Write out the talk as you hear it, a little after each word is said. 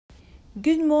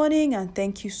Good morning, and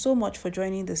thank you so much for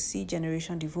joining the C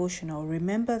Generation Devotional.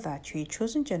 Remember that you're a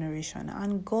chosen generation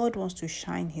and God wants to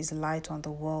shine His light on the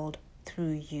world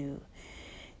through you.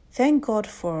 Thank God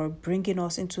for bringing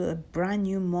us into a brand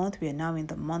new month. We are now in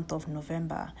the month of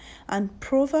November. And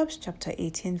Proverbs chapter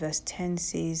 18 verse 10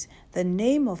 says, "The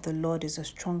name of the Lord is a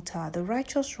strong tower. The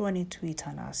righteous run into it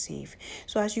and are safe."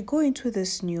 So as you go into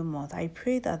this new month, I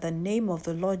pray that the name of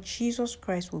the Lord Jesus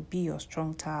Christ will be your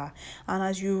strong tower. And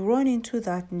as you run into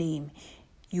that name,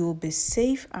 you will be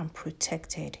safe and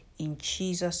protected in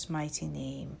Jesus' mighty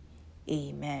name.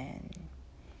 Amen.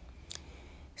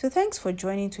 So thanks for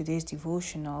joining today's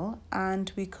devotional,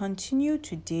 and we continue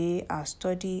today our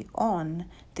study on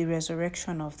the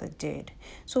resurrection of the dead.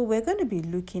 So we're going to be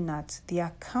looking at the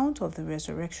account of the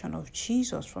resurrection of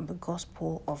Jesus from the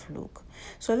Gospel of Luke.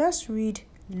 So let's read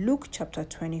Luke chapter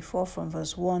 24 from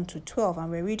verse 1 to 12, and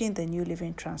we're reading the New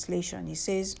Living Translation. It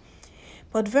says,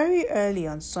 "But very early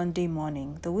on Sunday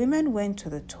morning, the women went to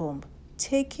the tomb,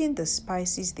 taking the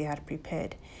spices they had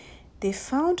prepared. They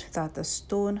found that the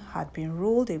stone had been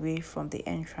rolled away from the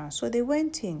entrance, so they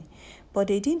went in, but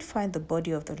they didn't find the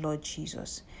body of the Lord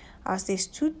Jesus. As they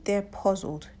stood there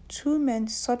puzzled, two men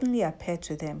suddenly appeared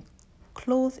to them,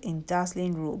 clothed in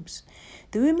dazzling robes.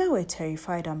 The women were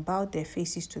terrified and bowed their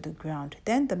faces to the ground.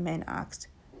 Then the men asked,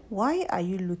 'Why are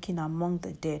you looking among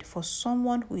the dead for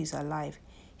someone who is alive?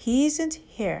 He isn't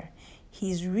here.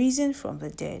 He's risen from the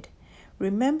dead.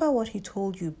 Remember what he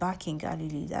told you back in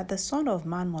Galilee, that the Son of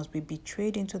Man must be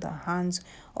betrayed into the hands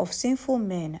of sinful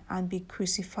men and be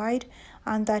crucified,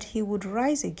 and that he would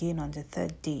rise again on the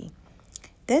third day.'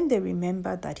 Then they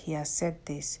remembered that he had said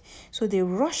this. So they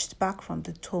rushed back from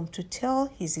the tomb to tell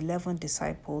his 11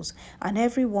 disciples and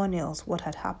everyone else what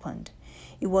had happened.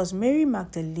 It was Mary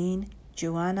Magdalene,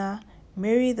 Joanna,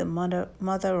 Mary the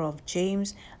mother of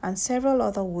James, and several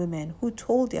other women who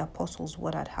told the apostles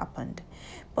what had happened.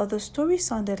 But the story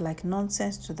sounded like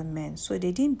nonsense to the men, so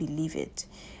they didn't believe it.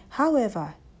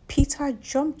 However, Peter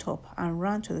jumped up and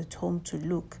ran to the tomb to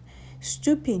look.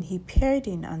 Stooping, he peered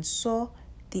in and saw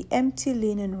the empty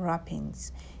linen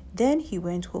wrappings. Then he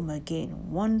went home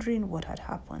again, wondering what had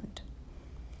happened.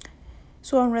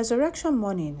 So on resurrection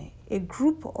morning, a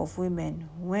group of women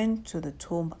went to the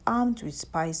tomb armed with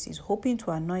spices, hoping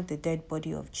to anoint the dead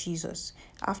body of Jesus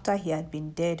after he had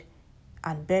been dead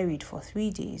and buried for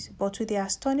 3 days. But to their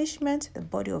astonishment, the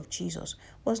body of Jesus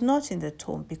was not in the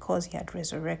tomb because he had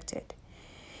resurrected.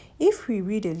 If we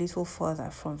read a little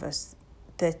further from verse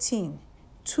 13,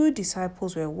 2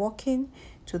 disciples were walking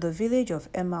to the village of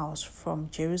Emmaus from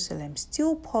Jerusalem,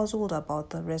 still puzzled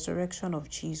about the resurrection of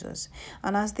Jesus.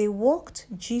 And as they walked,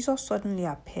 Jesus suddenly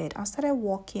appeared and started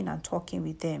walking and talking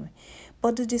with them.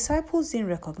 But the disciples didn't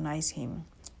recognize him.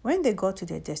 When they got to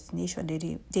their destination,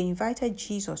 they invited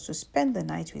Jesus to spend the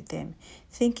night with them,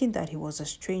 thinking that he was a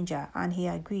stranger, and he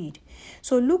agreed.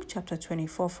 So Luke chapter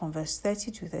 24 from verse 30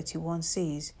 to 31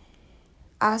 says,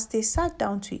 "As they sat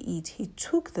down to eat, he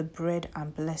took the bread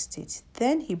and blessed it.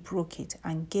 Then he broke it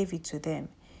and gave it to them.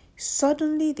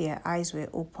 Suddenly their eyes were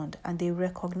opened and they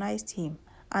recognized him,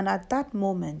 and at that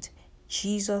moment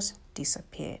Jesus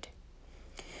disappeared."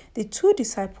 The 2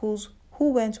 disciples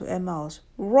who went to Emmaus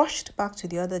rushed back to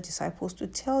the other disciples to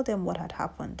tell them what had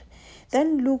happened.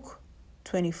 Then Luke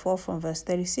 24 from verse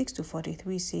 36 to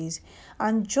 43 says,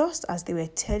 "And just as they were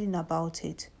telling about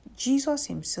it, Jesus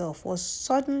himself was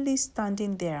suddenly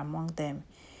standing there among them.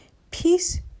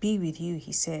 'Peace be with you,'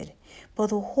 he said. But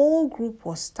the whole group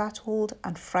was startled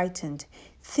and frightened,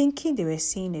 thinking they were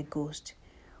seeing a ghost.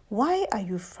 'Why are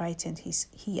you frightened?'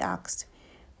 he asked.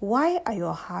 'Why are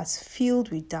your hearts filled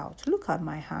with doubt? Look at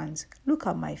my hands, look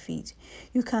at my feet.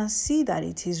 You can see that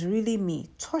it is really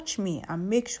me. Touch me and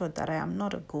make sure that I am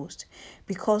not a ghost,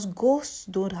 because ghosts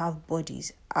don't have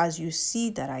bodies, as you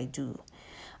see that I do.'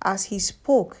 As he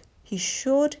spoke, he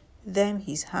showed them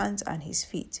his hands and his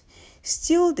feet.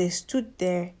 Still they stood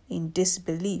there in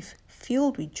disbelief,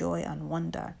 filled with joy and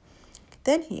wonder.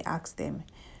 Then he asked them,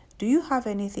 'Do you have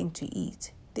anything to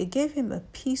eat?' They gave him a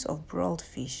piece of broiled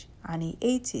fish, and he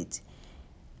ate it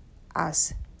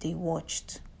as they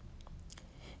watched.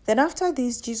 Then after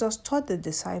this, Jesus taught the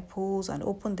disciples and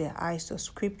opened their eyes to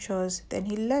scriptures. Then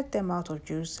he led them out of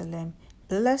Jerusalem,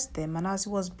 blessed them, and as he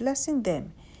was blessing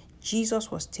them,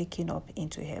 Jesus was taken up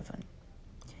into heaven.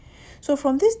 So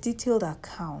from this detailed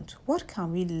account, what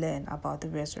can we learn about the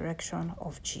resurrection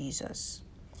of Jesus?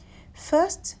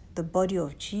 First, the body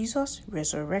of Jesus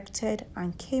resurrected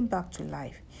and came back to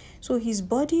life. So his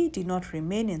body did not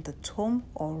remain in the tomb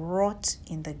or rot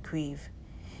in the grave.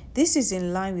 This is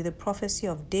in line with the prophecy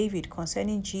of David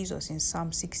concerning Jesus in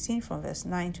Psalm 16 from verse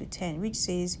 9 to 10, which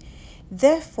says,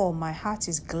 "Therefore my heart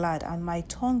is glad and my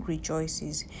tongue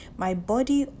rejoices. My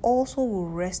body also will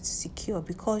rest secure,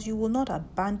 because you will not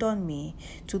abandon me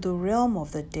to the realm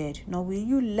of the dead, nor will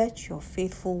you let your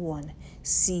faithful one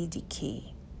see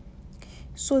decay."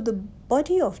 So the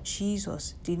body of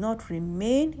Jesus did not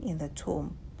remain in the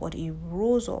tomb, but it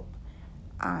rose up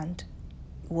and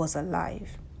was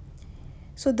alive.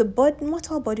 So the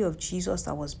mortal body of Jesus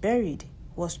that was buried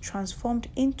was transformed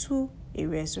into a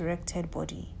resurrected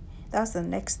body. That's the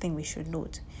next thing we should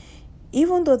note.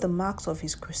 Even though the marks of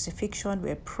his crucifixion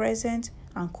were present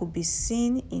and could be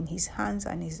seen in his hands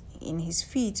and in his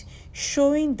feet,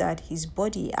 showing that his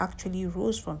body actually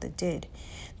rose from the dead,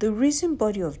 the risen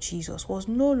body of Jesus was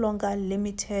no longer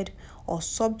limited or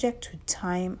subject to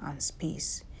time and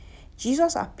space.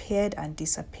 Jesus appeared and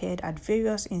disappeared at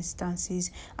various instances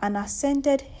and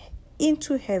ascended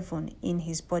into heaven in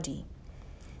his body.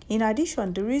 In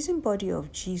addition, the risen body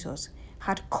of Jesus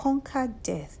had conquered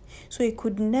death, so he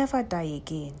could never die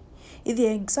again. In the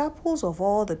examples of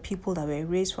all the people that were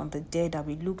raised from the dead that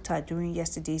we looked at during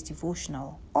yesterday's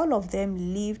devotional, all of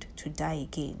them lived to die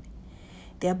again.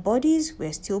 Their bodies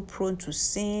were still prone to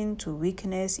sin, to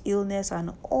weakness, illness,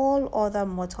 and all other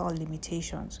mortal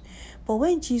limitations. But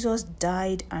when Jesus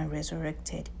died and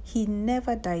resurrected, he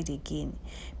never died again,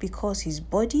 because his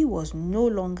body was no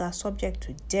longer subject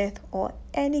to death or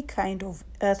any kind of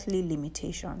earthly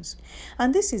limitations.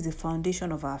 And this is the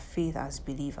foundation of our faith as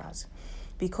believers.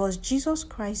 Because Jesus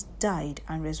Christ died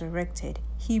and resurrected,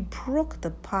 he broke the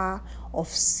power of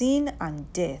sin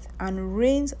and death and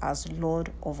reigns as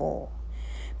Lord of all.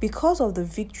 Because of the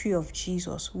victory of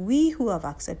Jesus, we who have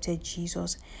accepted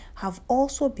Jesus have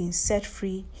also been set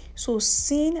free, so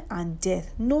sin and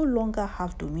death no longer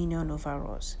have dominion over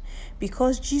us.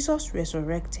 Because Jesus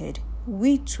resurrected,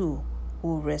 we too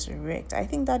will resurrect. I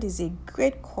think that is a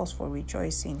great cause for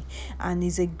rejoicing, and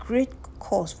is a great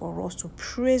cause for us to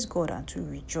praise God and to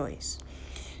rejoice.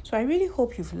 So I really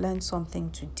hope you've learned something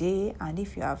today, and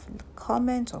if you have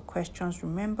comments or questions,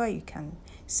 remember you can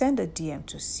send a DM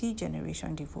to C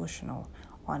Generation Devotional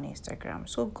on Instagram.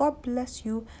 So God bless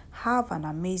you. Have an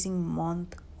amazing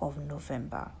month of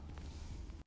November.